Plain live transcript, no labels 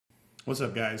What's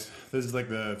up, guys? This is like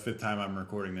the fifth time I'm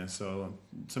recording this, so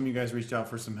some of you guys reached out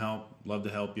for some help. Love to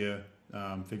help you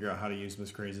figure out how to use this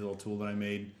crazy little tool that I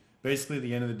made. Basically, at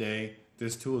the end of the day,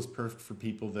 this tool is perfect for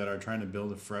people that are trying to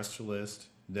build a fresh list,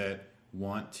 that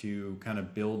want to kind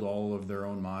of build all of their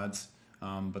own mods,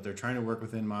 but they're trying to work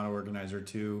within Mod Organizer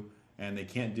 2, and they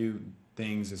can't do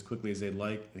things as quickly as they'd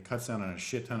like. It cuts down on a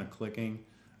shit ton of clicking,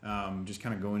 just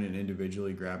kind of going in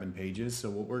individually grabbing pages. So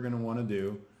what we're going to want to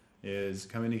do is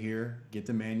come into here, get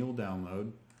the manual download.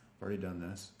 I've already done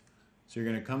this. So you're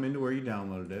going to come into where you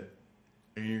downloaded it,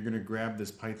 and you're going to grab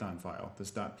this Python file, this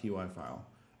 .py file,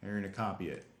 and you're going to copy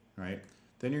it, right?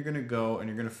 Then you're going to go and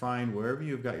you're going to find wherever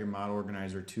you've got your Mod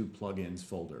Organizer 2 plugins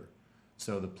folder.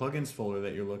 So the plugins folder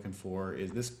that you're looking for is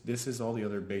this is all the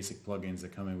other basic plugins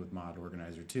that come in with Mod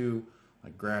Organizer 2,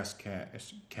 like Grass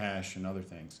Cache and other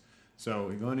things.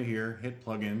 So you go into here, hit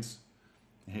plugins,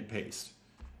 and hit paste.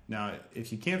 Now,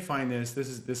 if you can't find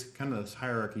this kind of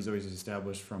hierarchy is always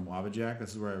established from Wabajack.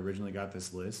 This is where I originally got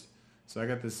this list. So I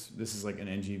got this is like an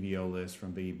NGVO list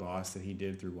from Biggie Boss that he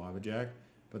did through Wabajack.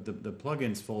 But the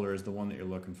plugins folder is the one that you're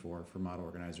looking for Mod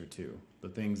Organizer 2. The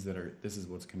things that are, this is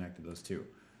what's connected those two.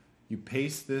 You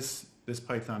paste this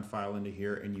Python file into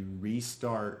here and you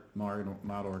restart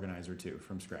Mod Organizer 2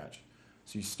 from scratch.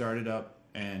 So you start it up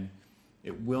and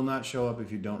it will not show up if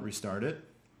you don't restart it.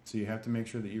 So you have to make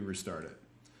sure that you restart it.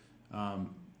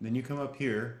 Then you come up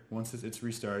here once it's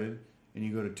restarted and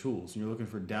you go to tools and you're looking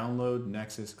for download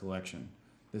Nexus collection.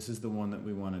 This is the one that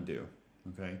we want to do.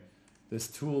 Okay, this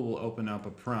tool will open up a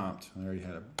prompt. I already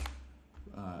had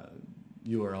a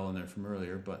URL in there from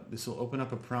earlier, but this will open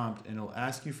up a prompt and it'll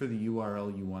ask you for the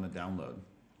URL you want to download.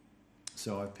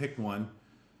 So I picked one,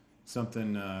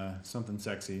 something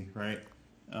sexy, right?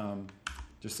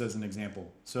 Just as an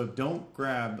example. So don't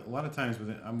grab, a lot of times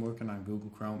I'm working on Google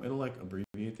Chrome, it'll like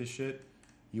abbreviate this shit.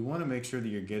 You want to make sure that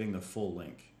you're getting the full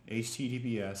link,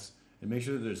 HTTPS, and make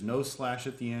sure that there's no slash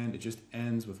at the end. It just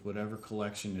ends with whatever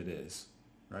collection it is,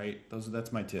 right?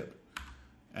 That's my tip.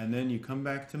 And then you come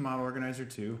back to Mod Organizer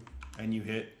 2 and you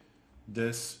hit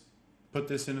this, put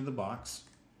this into the box.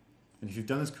 And if you've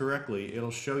done this correctly,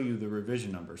 it'll show you the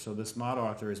revision number. So this mod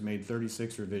author has made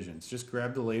 36 revisions. Just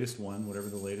grab the latest one, whatever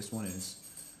the latest one is.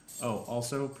 Oh,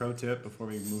 also, pro tip before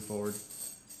we move forward,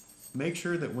 make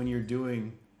sure that when you're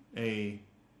doing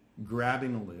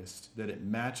grabbing a list, that it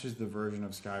matches the version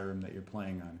of Skyrim that you're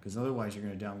playing on, because otherwise you're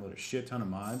going to download a shit ton of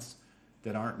mods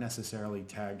that aren't necessarily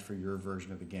tagged for your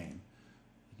version of the game.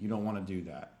 You don't want to do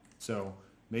that. So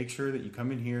make sure that you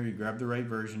come in here, you grab the right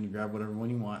version, you grab whatever one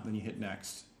you want, then you hit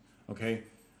next. Okay?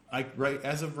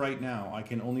 As of right now, I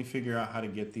can only figure out how to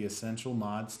get the essential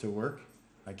mods to work.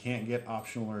 I can't get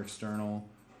optional or external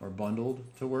or bundled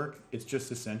to work. It's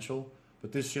just essential.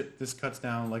 But this cuts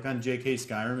down, like on JK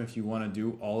Skyrim, if you want to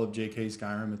do all of JK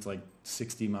Skyrim, it's like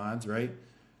 60 mods, right?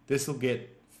 This will get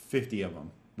 50 of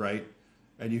them, right?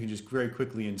 And you can just very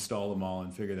quickly install them all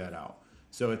and figure that out.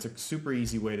 So it's a super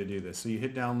easy way to do this. So you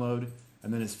hit download,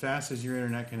 and then as fast as your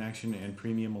internet connection and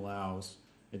Premium allows,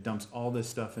 it dumps all this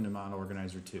stuff into Mod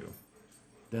Organizer 2.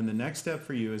 Then the next step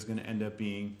for you is going to end up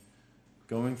being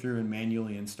going through and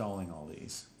manually installing all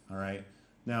these, all right?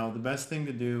 Now, the best thing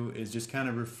to do is just kind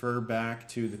of refer back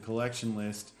to the collection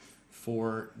list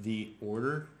for the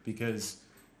order, because,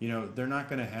 you know, they're not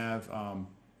going to have,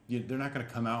 they're not going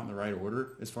to come out in the right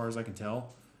order as far as I can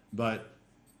tell. But,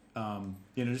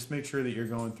 you know, just make sure that you're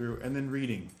going through and then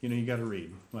reading. You know, you got to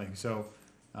read. Like, so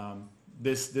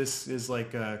this is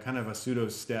like kind of a pseudo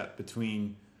step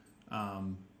between,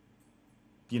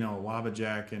 you know,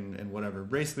 Wabajack and whatever.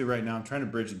 Basically, right now, I'm trying to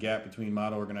bridge the gap between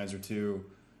Mod Organizer 2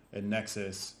 and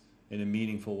Nexus in a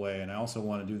meaningful way, and I also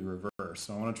want to do the reverse.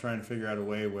 So I want to try and figure out a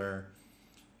way where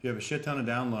you have a shit ton of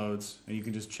downloads and you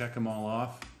can just check them all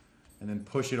off and then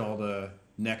push it all to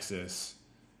Nexus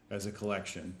as a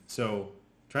collection. So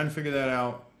trying to figure that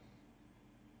out.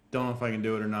 Don't know if I can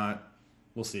do it or not.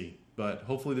 We'll see. But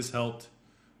hopefully this helped.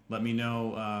 Let me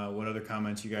know what other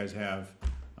comments you guys have.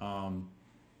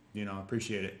 You know,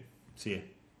 appreciate it. See ya.